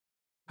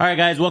All right,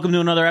 guys, welcome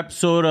to another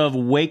episode of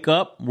Wake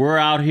Up. We're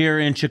out here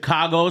in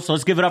Chicago, so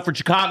let's give it up for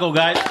Chicago,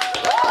 guys.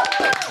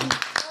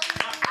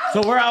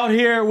 So we're out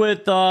here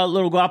with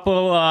Little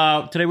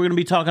Guapo. Today we're going to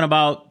be talking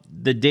about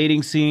the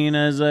dating scene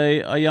as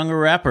a younger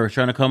rapper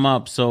trying to come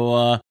up. So,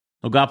 Little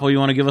Guapo, you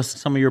want to give us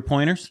some of your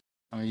pointers?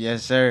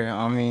 Yes, sir.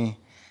 I mean,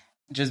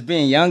 just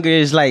being younger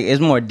is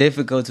it's more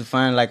difficult to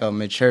find like a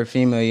mature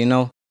female, you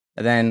know?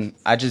 And then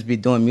I just be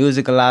doing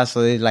music a lot,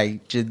 so it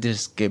like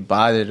just get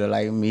bothered or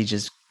like me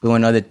just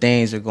doing other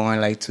things or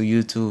going like to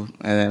YouTube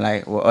and then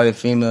like with other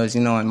females, you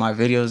know, in my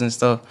videos and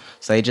stuff.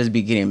 So they just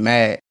be getting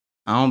mad.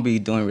 I don't be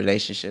doing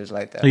relationships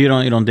like that. So you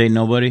don't date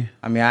nobody?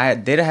 I mean, I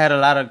did had a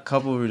lot of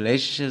couple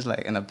relationships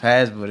like in the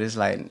past, but it's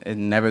like it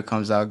never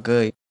comes out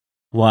good.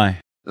 Why?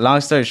 Long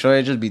story short,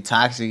 it just be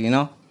toxic, you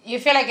know? You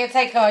feel like it's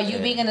like you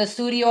being in the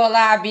studio a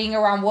lot, being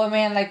around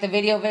women, like the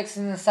video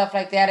vixens and stuff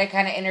like that, it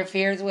kind of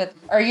interferes with,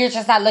 or you're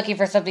just not looking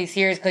for something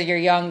serious because you're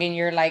young and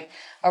you're like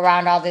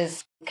around all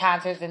these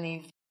concerts and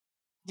these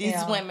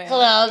women.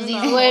 clubs,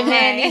 these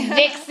women, these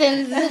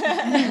vixens.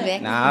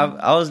 Nah,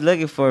 I was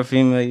looking for a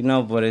female, you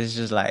know, but it's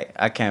just like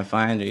I can't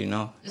find her, you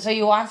know. So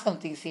you want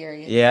something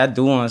serious? Yeah, I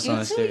do want something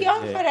You're too serious.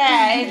 young for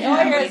that.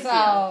 Enjoy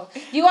yourself.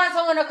 You want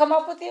someone to come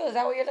up with you? Is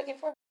that what you're looking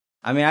for?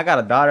 I mean, I got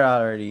a daughter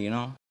already, you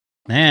know.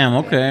 Damn,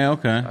 okay.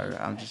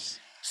 I'm just.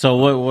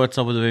 So what's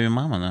up with the baby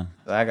mama then?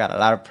 I got a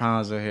lot of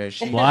problems with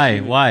her. Why?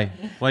 Why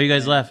are you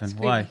guys laughing?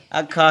 Why?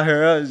 I caught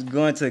her up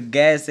going to a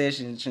gas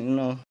station, you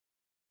know.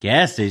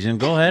 Gas station.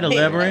 Go ahead,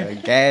 elaborate. A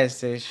gas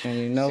station,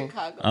 you know.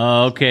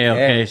 Oh, okay.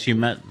 Yeah. She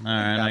met. All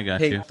right, I got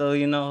you. Though,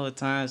 you know, her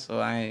time, so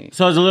I ain't.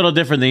 So it's a little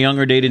different. The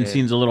younger dating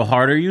scene's a little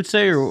harder, you'd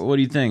say, or what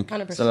do you think?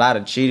 100%. It's a lot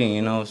of cheating,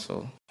 you know.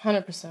 So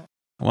 100%.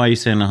 Why are you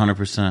saying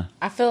 100%?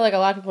 I feel like a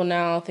lot of people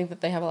now think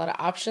that they have a lot of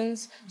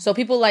options. So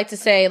people like to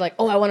say like,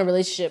 "Oh, I want a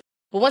relationship,"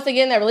 but once they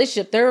get in that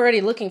relationship, they're already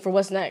looking for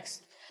what's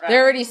next. Right.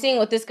 They're already seeing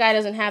what this guy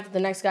doesn't have that the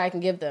next guy can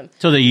give them.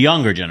 So the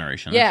younger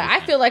generation. Yeah, I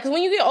feel like because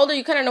when you get older,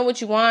 you kind of know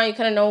what you want. You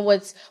kind of know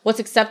what's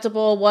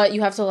acceptable, what you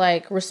have to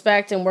like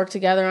respect and work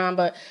together on.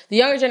 But the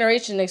younger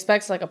generation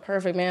expects like a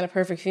perfect man, a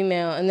perfect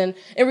female, and then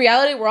in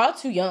reality, we're all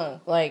too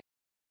young. Like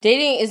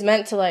dating is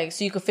meant to like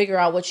so you can figure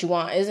out what you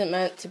want. It isn't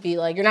meant to be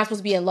like you're not supposed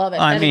to be in love at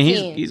 17.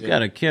 I mean, he's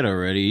got a kid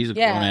already. He's a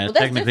grown ass. Well, that's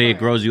technically, different. it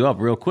grows you up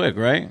real quick,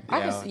 right?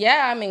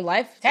 I mean,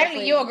 life.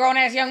 Technically, you're a grown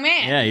ass young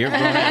man. Yeah, you're a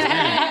grown ass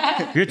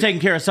man. If you're taking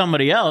care of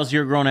somebody else,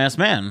 you're a grown ass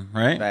man,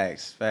 right?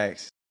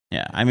 facts.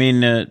 Yeah, I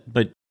mean,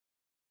 but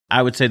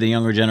I would say the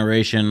younger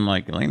generation,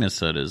 like Elena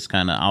said, is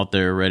kind of out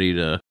there ready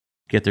to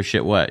get their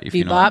shit wet. If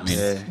you know what I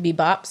mean.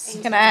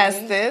 Bebops. Can I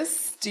ask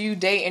this? Do you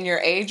date in your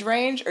age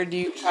range or do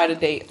you try to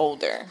date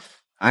older?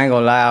 I ain't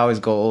gonna lie, I always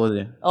go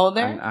older.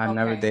 Older? I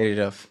never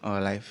dated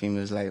like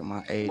females like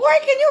my age. Boy,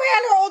 can you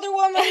handle older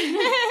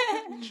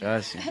woman?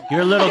 Trust me.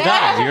 You're a little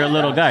guy. You're a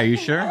little guy. Are you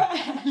sure?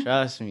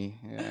 Trust me.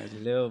 Yeah, it's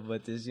little,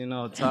 but it's, you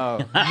know, tall.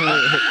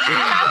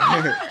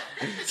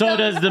 So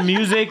does the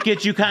music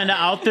get you kind of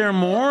out there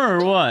more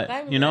or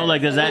what? You know,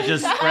 like does that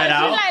just spread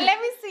out?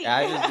 Let me see. Yeah,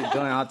 I just be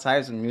doing all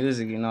types of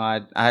music, you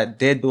know. I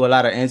did do a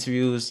lot of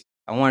interviews.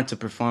 I wanted to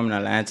perform in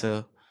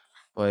Atlanta,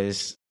 but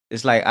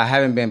it's like I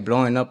haven't been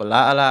blowing up a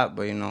lot,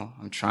 but you know,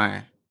 I'm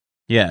trying.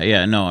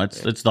 Yeah, no,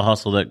 it's the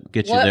hustle that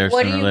gets you there.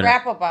 What do sooner or you later.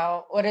 rap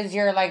about? What is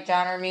your like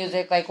genre of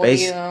music? Like, what do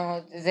you?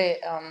 Is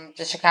it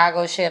the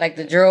Chicago shit, like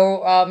the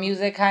drill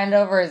music kind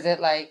of, or is it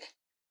like?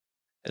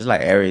 It's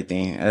like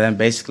everything, and then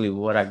basically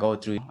what I go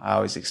through, I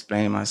always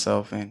explain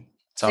myself and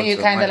talk. So you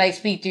to kind of my- like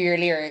speak through your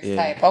lyrics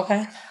type.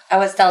 Okay. I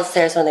was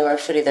downstairs when they were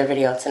shooting their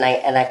video tonight,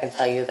 and I can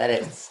tell you that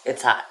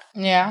it's hot.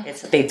 Yeah.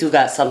 They do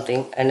got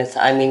something, and it's.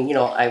 I mean, you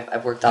know,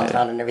 I've worked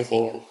downtown and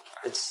everything, and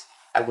it's.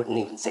 I wouldn't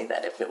even say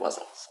that if it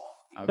wasn't.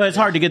 So. But it's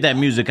hard to get that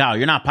music out.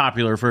 You're not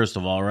popular, first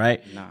of all,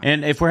 right? No.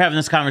 And if we're having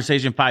this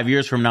conversation 5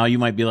 years from now, you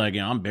might be like,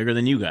 I'm bigger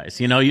than you guys.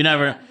 You know, you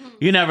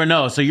never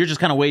know. So you're just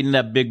kind of waiting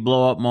that big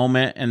blow up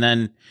moment, and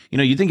then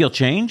you think you'll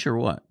change or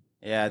what?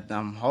 Yeah,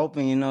 I'm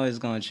hoping, you know, it's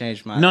gonna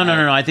change my. No. life.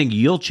 I think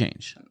you'll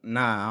change.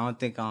 Nah, I don't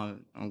think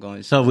I'm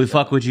going. So if we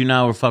fuck with you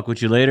now or fuck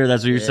with you later,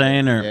 that's what you're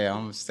saying, or Yeah,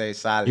 I'm gonna stay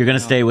solid. you're gonna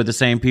you know? stay with the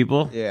same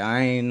people? Yeah,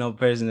 I ain't no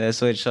person that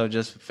switch up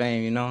just for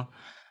fame, you know.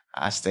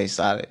 I stay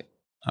solid.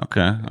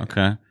 Okay.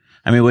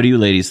 I mean, what do you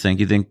ladies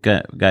think? You think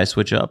guys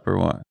switch up or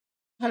what?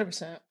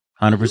 100%.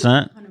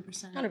 100%?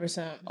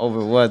 100%.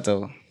 Over what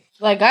though?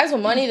 Like guys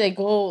with money, they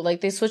go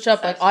like they switch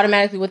up like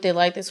automatically what they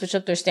like. They switch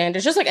up their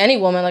standards, just like any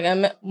woman.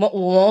 Like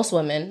most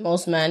women,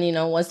 most men, you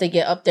know, once they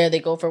get up there, they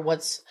go for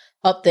what's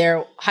up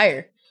there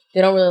higher. They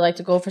don't really like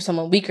to go for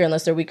someone weaker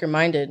unless they're weaker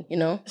minded, you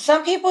know.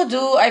 Some people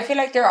do. I feel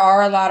like there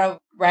are a lot of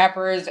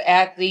rappers,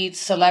 athletes,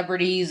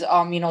 celebrities,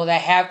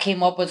 that have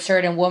came up with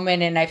certain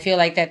women, and I feel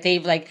like that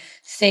they've like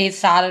stayed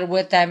solid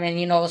with them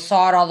and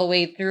saw it all the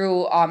way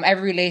through.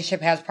 Every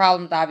relationship has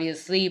problems,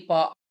 obviously,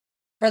 but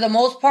for the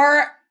most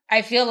part,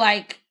 I feel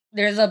like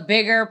there's a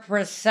bigger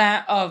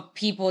percent of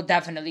people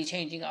definitely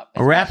changing up.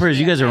 Rappers,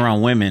 you guys are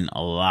around women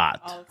a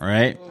lot,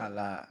 right? A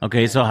lot.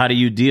 Okay, so how do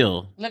you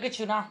deal? Look at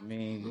you now. I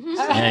mean,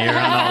 Yeah, you're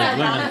around all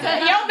these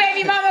women. Yo,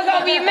 baby mama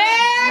gonna be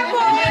mad,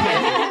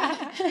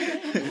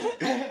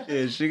 boy.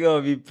 Yeah, she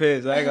gonna be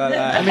pissed. I ain't gonna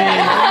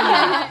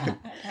lie.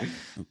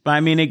 I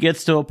mean, it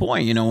gets to a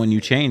point, you know, when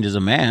you change as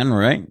a man,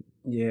 right?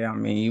 Yeah, I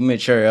mean, you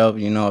mature up,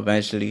 you know,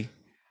 eventually.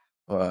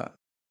 But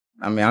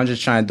I mean, I'm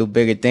just trying to do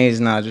bigger things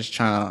now. Just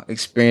trying to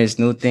experience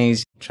new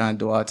things, trying to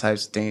do all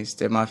types of things.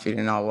 Dip my feet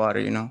in hot water,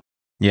 you know.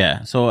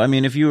 Yeah. So, I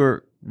mean, if you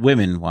were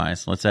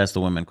women-wise, let's ask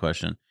the women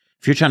question.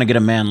 If you're trying to get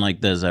a man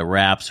like this that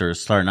raps or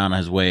starting on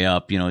his way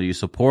up, you know, you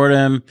support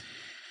him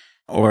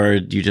or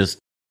you just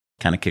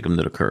kind of kick him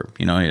to the curb?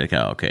 You know, you're like,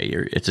 oh, okay,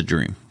 it's a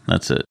dream.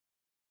 That's it.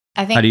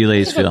 I think How do you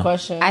ladies That's a good feel?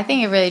 question. I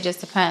think it really just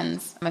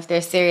depends if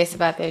they're serious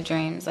about their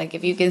dreams. Like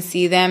if you can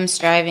see them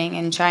striving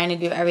and trying to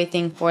do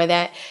everything for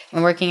that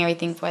and working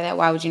everything for that,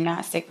 why would you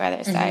not stick by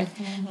their side?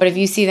 But if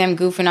you see them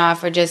goofing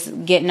off or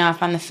just getting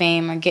off on the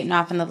fame or getting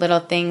off on the little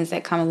things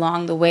that come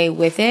along the way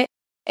with it,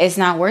 it's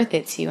not worth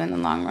it to you in the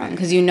long run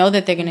because you know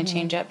that they're going to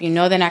change up. You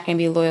know they're not going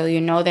to be loyal.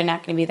 You know they're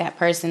not going to be that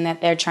person that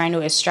they're trying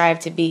to strive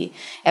to be.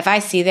 If I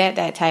see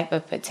that type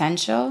of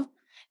potential,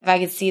 if I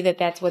could see that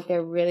that's what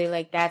they're really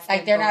like, that's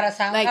Like they're not a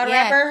SoundCloud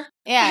rapper?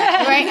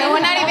 Yeah, right. And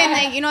we're not even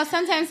like, you know,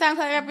 sometimes SoundCloud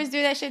rappers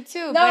do that shit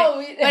too.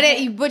 No,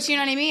 but you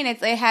know what I mean? It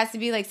has to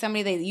be like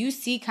somebody that you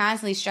see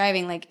constantly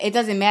striving. Like it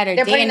doesn't matter.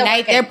 They're Day putting and the night,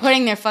 work in. they're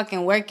putting their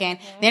fucking work in.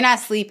 They're not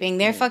sleeping.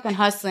 They're fucking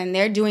hustling.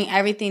 They're doing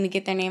everything to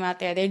get their name out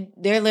there.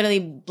 They're literally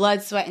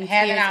blood, sweat, and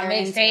Having tears. out are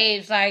into it.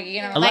 mixtapes, like,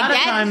 you know. A Like lot of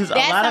that- times,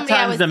 that's somebody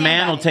I would the stand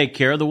man by. will take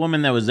care of the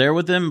woman that was there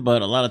with him,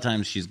 but a lot of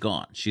times she's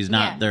gone. She's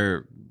not Yeah.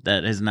 there.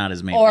 That is not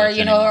his main. Or, bitch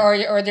you know,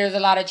 anymore. or there's a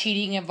lot of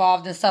cheating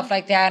involved and stuff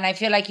like that. And I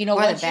feel like, you know,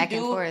 Or the once you back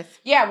and do, forth.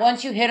 yeah,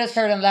 once you hit a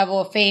certain level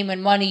of fame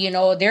and money, you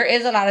know, there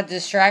is a lot of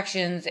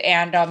distractions.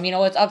 And, you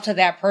know, it's up to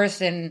that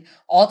person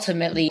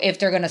ultimately if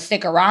they're going to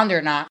stick around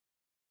or not.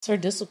 It's her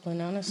discipline,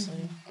 honestly.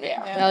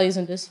 Yeah. Values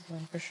and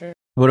discipline, for sure.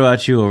 What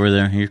about you over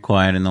there? You're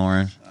quiet in the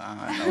orange.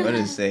 I don't know what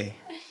to say.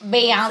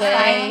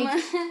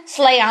 Beyonce.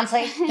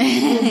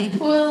 Slayonce.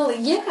 Well,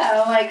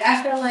 yeah, like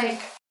I feel like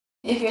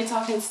if you're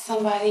talking to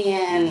somebody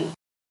and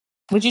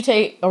Would you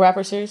take a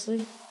rapper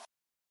seriously?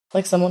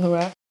 Like someone who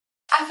raps?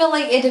 I feel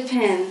like it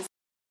depends.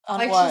 On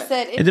Like what? she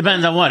said, It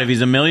depends on what. If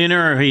he's a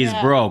millionaire or he's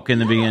broke in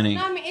the beginning.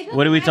 No, I mean, it doesn't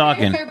What are we matter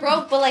talking? If you're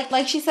broke, but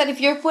like she said, if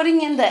you're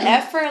putting in the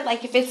effort,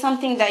 like if it's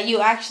something that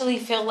you actually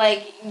feel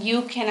like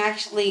you can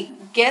actually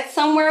get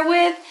somewhere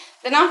with,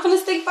 then I'm gonna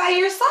stick by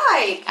your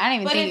side. I don't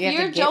even but think if you have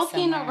to you're get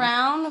joking somewhere.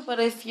 around, but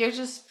if you're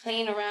just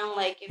playing around,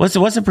 like What's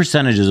the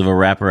percentages of a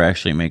rapper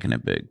actually making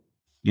it big?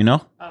 You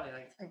know?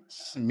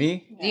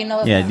 Me? Do you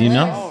know? Yeah, do you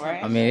know?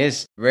 I mean,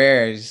 it's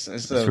rare. It's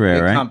a rare,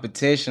 big right?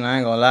 competition. I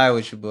ain't gonna lie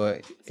with you,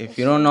 but if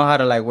you don't know how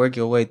to like work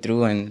your way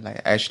through and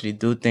like actually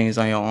do things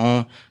on your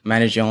own,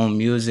 manage your own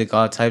music,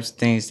 all types of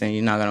things, then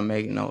you're not gonna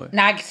make it nowhere.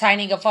 Not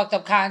signing a fucked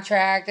up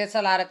contract. It's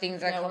a lot of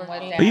things that come with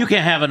that. But you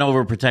can't have an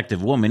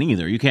overprotective woman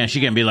either. You can't. She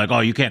can't be like,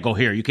 oh, you can't go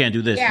here. You can't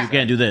do this. Yeah. You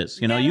can't do this.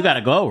 You know, you got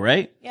to go,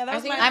 right? Yeah,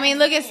 that's my. I mean,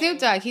 look at Snoop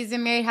Dogg. He's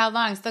been married how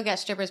long? Still got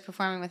strippers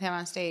performing with him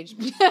on stage.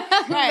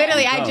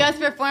 Literally, I just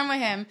performed with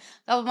him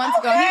a couple months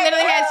ago. He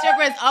literally had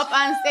strippers up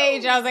on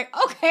stage. I was like,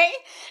 okay.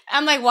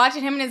 I'm like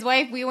watching him and his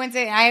wife.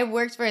 I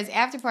worked for his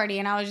after party,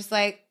 and I was just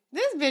like,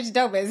 this bitch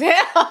dope as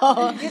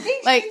hell. You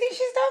think she's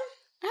dumb?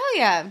 Hell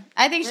yeah.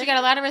 I think she got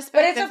a lot of But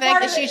respect it's for a the fact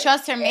part that of she it.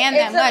 trusts her man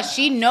It's that much.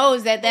 She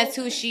knows that that's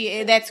who he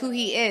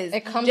is.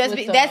 It comes Just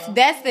with the- that's the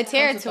with the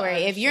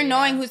territory. If you're artistry,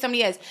 knowing yeah. who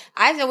somebody is.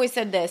 I've always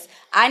said this.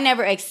 I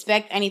never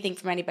expect anything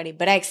from anybody,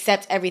 but I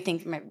accept everything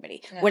from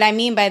everybody. What I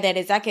mean by that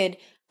is I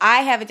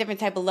have a different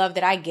type of love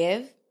that I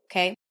give,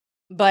 okay?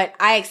 But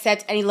I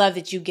accept any love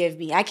that you give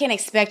me. I can't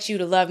expect you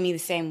to love me the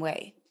same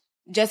way.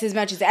 Just as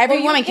much as every Well,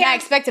 you woman cannot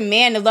can't- expect a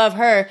man to love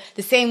her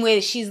the same way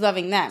that she's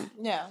loving them.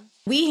 Yeah.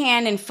 We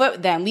hand and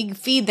foot them. We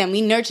feed them.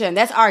 We nurture them.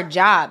 That's our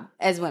job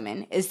as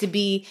women, is to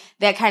be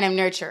that kind of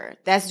nurturer.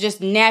 That's just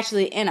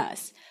naturally in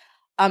us.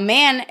 A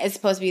man is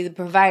supposed to be the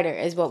provider,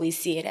 is what we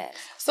see it as.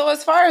 So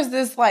as far as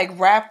this like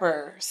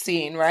rapper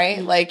scene, right?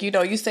 Like, you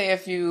know, you say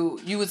if you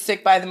would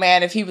stick by the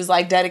man if he was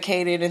like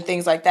dedicated and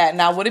things like that.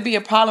 Now, would it be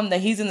a problem that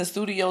he's in the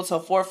studio till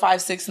 4,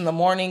 5, 6 in the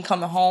morning,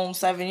 coming home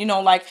 7? You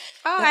know, like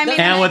I mean,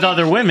 And with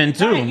other women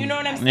too. Right, you know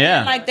what I'm saying?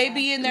 Yeah. Like they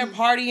be in there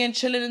partying,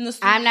 chilling in the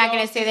studio. I'm not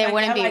going to say there things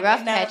wouldn't like be that. Like, rough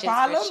isn't that a patches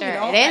problem? for sure. You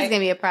know, It is like- going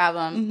to be a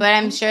problem. But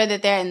I'm sure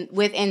that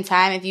within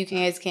time, if you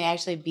guys can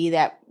actually be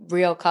that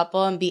real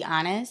couple and be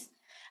honest,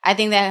 I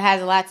think that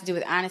has a lot to do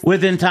with honesty.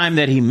 Within time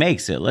that he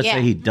makes it. Let's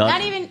say he doesn't.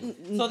 Not even, So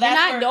you're that's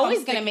where not it always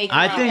comes going to to- make it.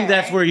 I either, think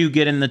that's right? where you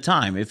get in the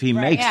time if he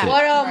makes Yeah.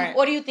 it.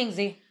 What do you think,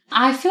 Z?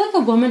 I feel like a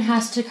woman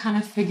has to kind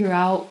of figure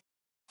out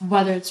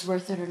whether it's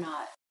worth it or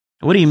not.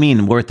 What do you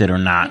mean worth it or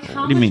not? Like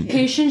how What do you much mean?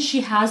 patience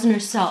she has in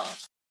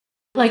herself.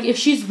 Like if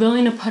she's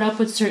willing to put up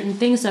with certain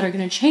things that are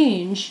going to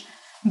change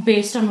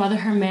based on whether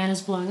her man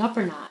is blowing up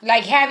or not.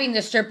 Like having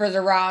the strippers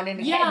around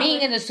and Yeah, being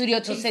like- in the studio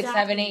till 6,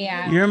 7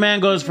 a.m. Your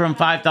man goes from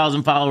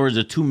 5,000 followers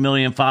to 2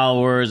 million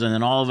followers, and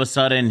then all of a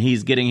sudden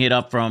he's getting hit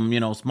up from,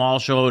 small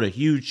show to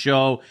huge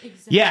show.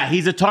 Exactly. Yeah,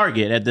 he's a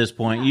target at this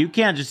point. You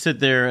can't just sit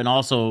there and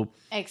also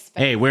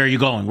Hey, where are you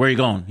going? Where are you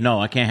going?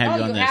 No, I can't have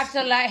you on you this. have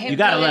to let him. You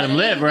gotta do let his him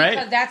live, thing right?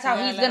 Because that's how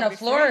he's gonna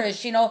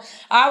flourish. You know,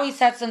 I always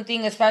said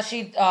something,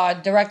 especially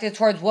directed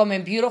towards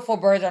women. Beautiful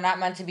birds are not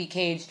meant to be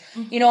caged.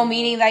 You know,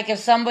 meaning like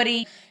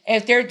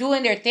if they're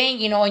doing their thing,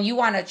 you know, and you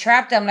want to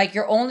trap them, like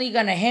you're only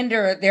going to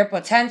hinder their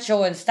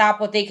potential and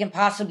stop what they can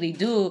possibly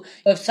do.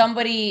 If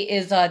somebody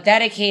is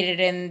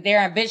dedicated and they're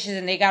ambitious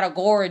and they got a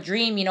goal or a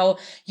dream, you know,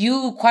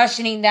 you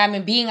questioning them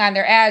and being on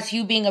their ass,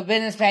 you being a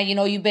businessman, you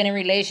know, you've been in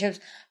relationships.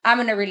 I'm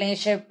in a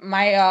relationship.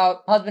 My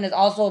husband is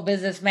also a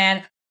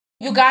businessman.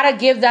 You got to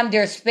give them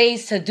their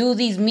space to do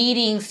these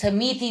meetings, to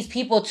meet these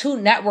people, to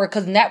network,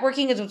 because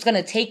networking is what's going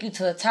to take you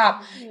to the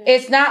top.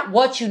 It's not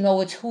what you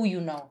know, it's who you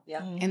know.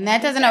 Yeah. And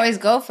that doesn't always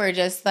go for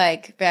just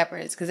like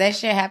rappers, because that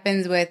shit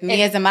happens with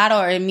me as a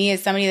model or me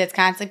as somebody that's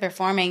constantly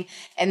performing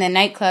in the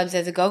nightclubs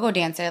as a go-go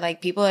dancer.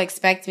 Like, people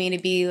expect me to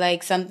be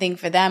like something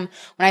for them.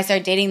 When I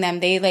start dating them,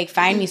 they like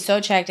find me so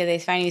attractive, they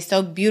find me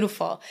so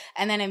beautiful.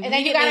 And then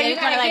immediately you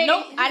gotta like,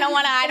 nope, I don't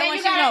want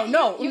you to know.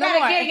 No, you no got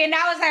more. a gig, and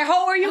now it's like,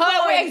 where you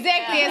going?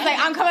 Exactly. It's like,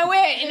 I'm coming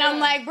with. And I'm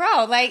like,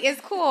 bro, like, it's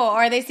cool.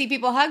 Or they see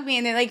people hug me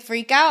and they like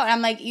freak out. And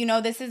I'm like, you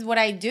know, this is what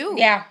I do.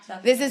 Yeah.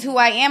 This is who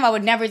I am. I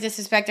would never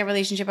disrespect a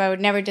relationship. I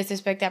would never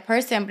disrespect that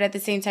person. But at the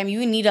same time,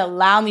 you need to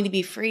allow me to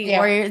be free,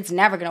 or it's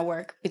never going to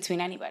work between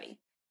anybody.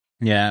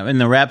 Yeah.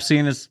 And the rap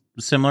scene is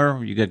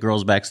similar. You get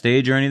girls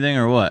backstage or anything,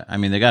 or what? I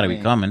mean, they got to be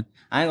coming.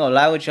 I ain't gonna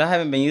lie with you. I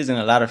haven't been using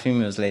a lot of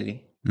females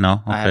lately.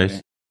 No?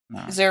 Okay.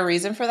 No. Is there a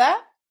reason for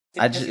that?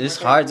 It's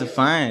hard to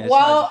find.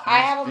 Well, I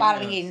have a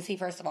modeling agency,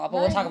 first of all,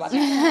 but we'll talk about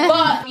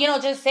that. But, you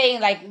know, just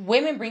saying, like,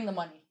 women bring the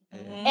money.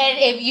 Mm-hmm. And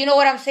if you know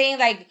what I'm saying,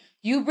 like,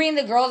 you bring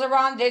the girls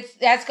around,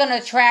 that's going to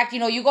attract, you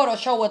know, you go to a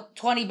show with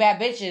 20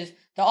 bad bitches,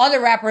 the other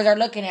rappers are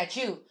looking at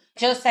you.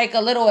 Just like a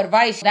little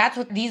advice, that's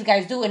what these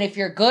guys do. And if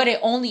you're good,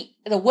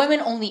 the women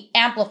only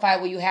amplify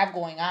what you have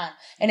going on.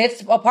 And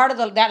it's a part of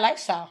that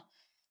lifestyle.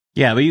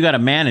 Yeah, but you got to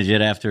manage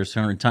it after a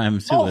certain time,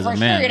 too, as a man.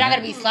 Sure. You're not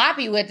going to be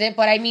sloppy with it,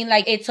 but I mean,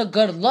 like, it's a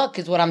good look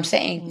is what I'm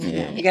saying.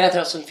 Yeah. You got to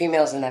throw some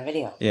females in that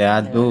video. Yeah,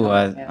 I do.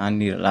 I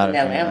need a lot of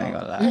females.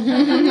 I ain't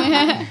gonna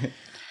lie.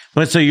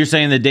 But so you're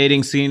saying the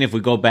dating scene, if we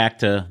go back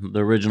to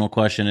the original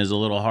question, is a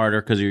little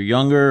harder because you're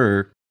younger,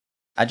 or?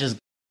 I just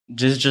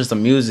the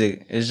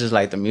music. It's just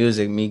like the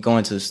music. Me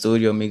going to the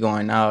studio, me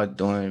going out,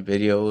 doing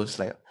videos.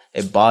 Like,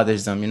 it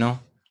bothers them, you know?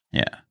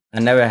 Yeah. I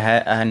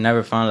had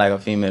never found like a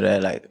female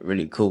that like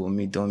really cool with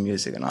me doing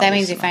music and all that.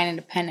 Means you find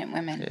independent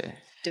women. Yeah.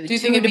 Do you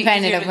think it'd be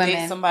easier to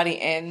date somebody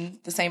in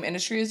the same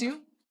industry as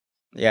you?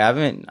 Yeah, I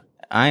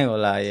ain't gonna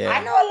lie, yeah.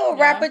 I know a little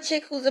rapper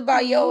chick who's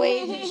about your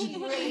age.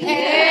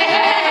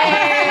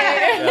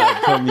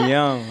 Put me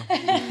on.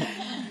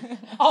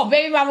 Oh,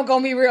 baby mama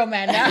gonna be real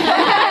man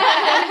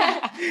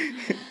now.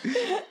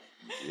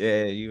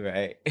 Yeah, you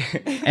right.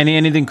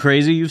 Anything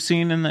crazy you've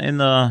seen in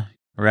the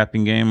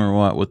rapping game or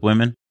what with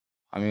women?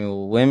 I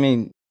mean,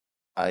 women,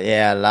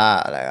 yeah, a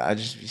lot. Like, I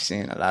just be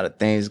seeing a lot of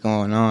things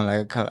going on.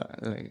 Like,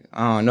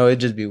 I don't know, it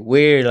just be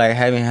weird. Like,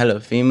 having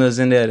hella females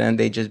in there, and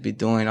they just be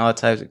doing all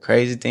types of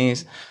crazy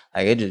things.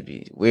 Like, it just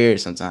be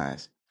weird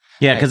sometimes.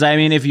 Yeah, because I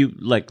mean, if you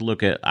like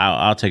look at,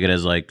 I'll take it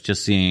as like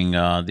just seeing the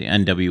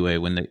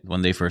NWA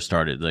when they first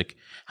started, like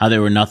how they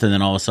were nothing,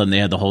 and all of a sudden they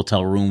had the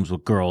hotel rooms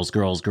with girls.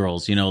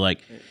 You know,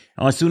 like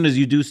as soon as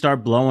you do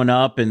start blowing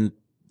up, and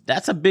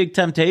that's a big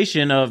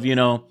temptation of, you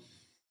know,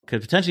 could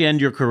potentially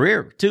end your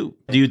career too.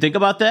 Do you think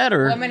about that,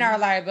 or women are a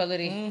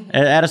liability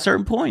at a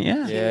certain point?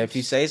 Yeah. Yeah. If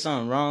you say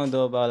something wrong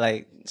though about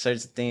like certain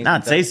things,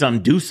 not say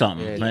something, do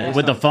something. Yeah,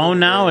 with the phone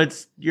now,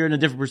 you're in a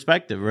different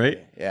perspective,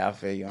 right? Yeah, I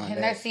feel you on that.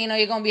 Next thing you know,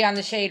 you're gonna be on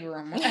the shade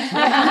room.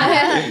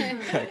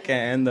 I can't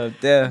end up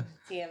there.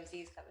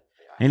 TMZ's coming.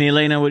 And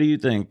Elena, what do you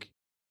think?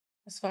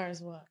 As far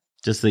as what?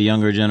 Just the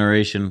younger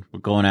generation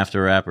going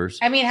after rappers.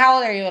 I mean, how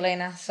old are you,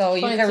 Elena? So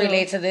 22. You can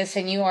relate to this,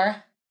 and you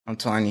are. I'm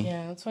 20.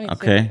 Yeah, I'm 22.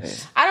 Okay.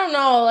 I don't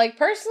know. Like,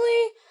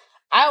 personally,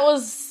 I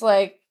was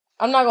like,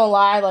 I'm not gonna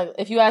lie. Like,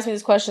 if you asked me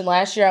this question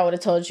last year, I would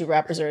have told you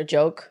rappers are a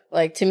joke.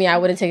 Like, to me, I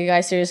wouldn't take a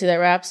guy seriously that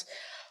raps.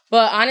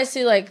 But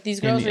honestly, like,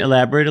 these girls. Can you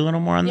elaborate a little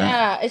more on that?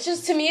 Yeah, it's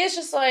just, to me, it's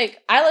just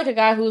like, I like a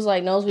guy who's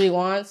like knows what he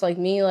wants, like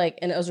me, like,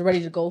 and is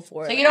ready to go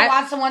for it. So you don't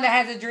want someone that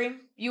has a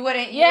dream? You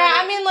wouldn't?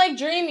 I mean, like,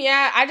 dream,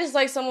 yeah. I just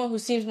like someone who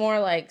seems more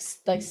like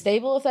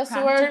stable, if that's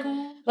practical. The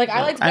word. Like,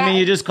 I like. I mean,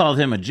 you just called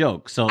him a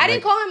joke, so I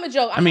didn't call him a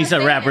joke. I mean, you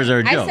said rappers are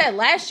a joke. I said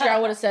last year I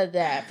would have said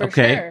that for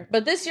sure,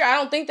 but this year I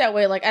don't think that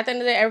way. Like, at the end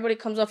of the day, everybody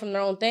comes up from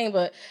their own thing,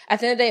 but at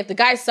the end of the day, if the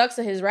guy sucks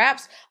at his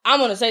raps, I'm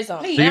gonna say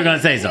something. So you're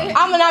gonna say something.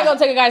 I'm not gonna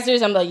take a guy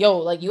serious. I'm like, yo,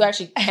 like, you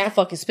actually can't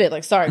fucking spit.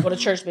 Like, sorry, go to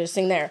church, bitch,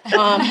 sing there.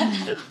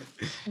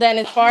 Then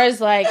as far as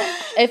like,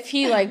 if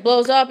he like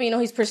blows up, you know,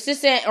 he's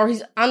persistent, or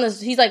he's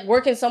like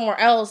working somewhere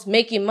else,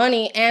 making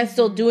money and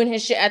still doing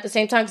his shit at the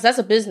same time, because that's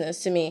a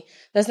business to me.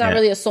 That's not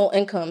really a sole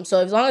income.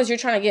 So as long as you're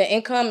trying to get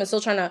income and still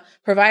trying to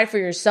provide for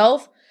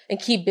yourself and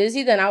keep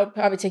busy, then I would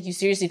probably take you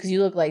seriously, because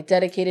you look like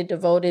dedicated,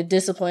 devoted,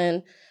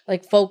 disciplined,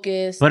 like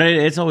focused. But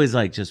it's always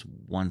like just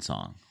one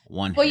song.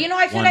 one. Well, hit, you know,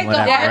 I feel one like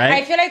whatever, right?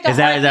 I feel like the is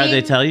that hard what they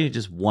thing- tell you?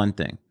 Just one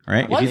thing,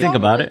 right? One if you think song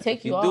about really it,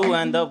 take You off. do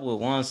end up with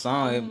one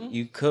song.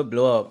 You could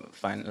blow up.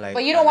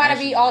 But you don't want to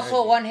be also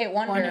a one-hit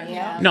wonder.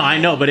 Yeah. no, I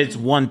know, but it's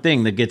one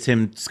thing that gets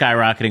him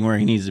skyrocketing where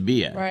he needs to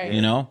be at. Right.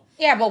 You know.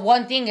 Yeah, but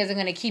one thing isn't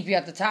going to keep you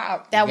at the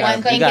top. That gotta-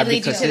 one thing you gotta could be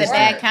lead you to the consistent.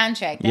 bad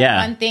contract. That Yeah.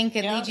 one thing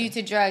could lead you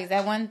to drugs.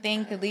 That one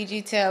thing could lead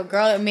you to a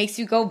girl that makes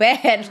you go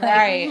bad. Like,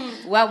 Right.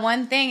 Well,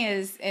 one thing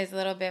is a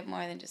little bit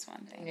more than just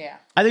one thing. Yeah.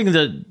 I think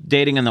the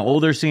dating in the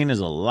older scene is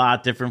a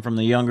lot different from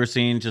the younger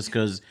scene, just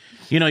because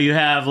you know you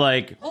have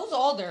like. Who's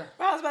older?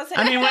 I was about to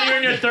say. I mean, when you're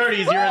in your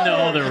 30s, you're in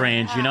the older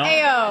range, you know?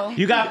 Ayo.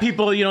 You got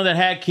people, you know, that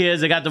had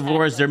kids, they got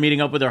divorced, they're meeting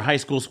up with their high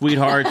school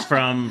sweethearts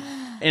from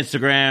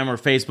Instagram or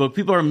Facebook.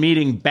 People are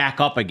meeting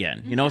back up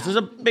again, you know? So there's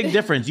a big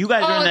difference. You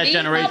guys are in that these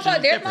generation.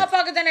 There's Different.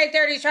 motherfuckers in their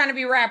 30s trying to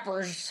be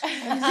rappers.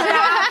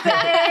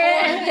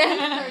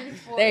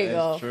 There you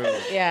go. True.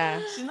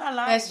 Yeah. She's not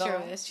lying. That's though.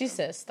 true. She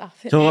says, stop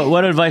it. So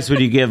what advice would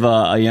you give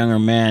a younger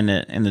man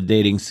in the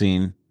dating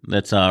scene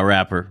that's a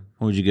rapper?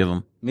 What would you give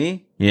him?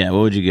 Me? Yeah, what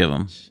would you give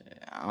him?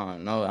 I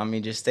don't know. I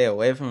mean, just stay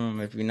away from him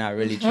if you're not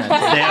really trying to.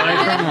 Stay away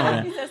from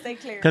him. He said stay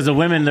clear. Because the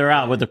women, they're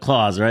out with the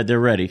claws, right? They're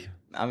ready.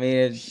 I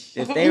mean,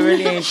 if they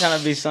really ain't trying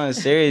to be something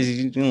serious,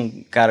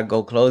 you gotta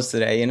go close to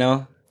that, you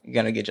know? You're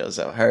gonna get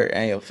yourself hurt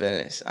and your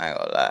feelings. I ain't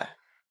gonna lie.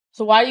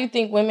 So why do you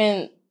think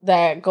women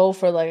that go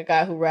for like a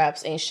guy who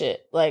raps ain't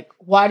shit? Like,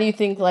 why do you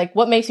think, like,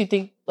 what makes you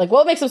think, like,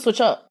 what makes them switch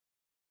up?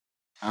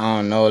 I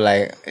don't know.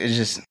 Like, it's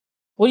just,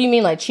 What do you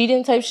mean, like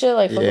cheating type shit?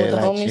 Like fucking Yeah, with the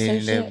like homies and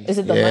cheating, shit? they- Is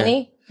it the yeah.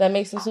 money that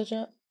makes them switch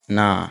up?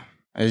 nah.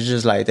 It's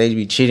just like they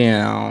be cheating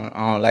and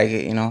I don't like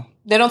it, you know?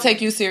 They don't take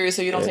you serious,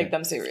 so you don't Yeah. take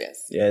them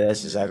serious. Yeah,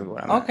 that's exactly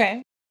what I'm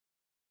Okay.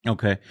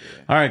 Okay.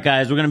 All right,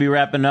 guys, we're going to be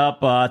wrapping up.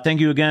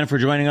 Thank you again for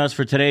joining us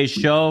for today's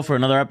show for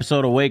another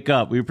episode of Wake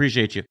Up. We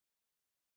appreciate you.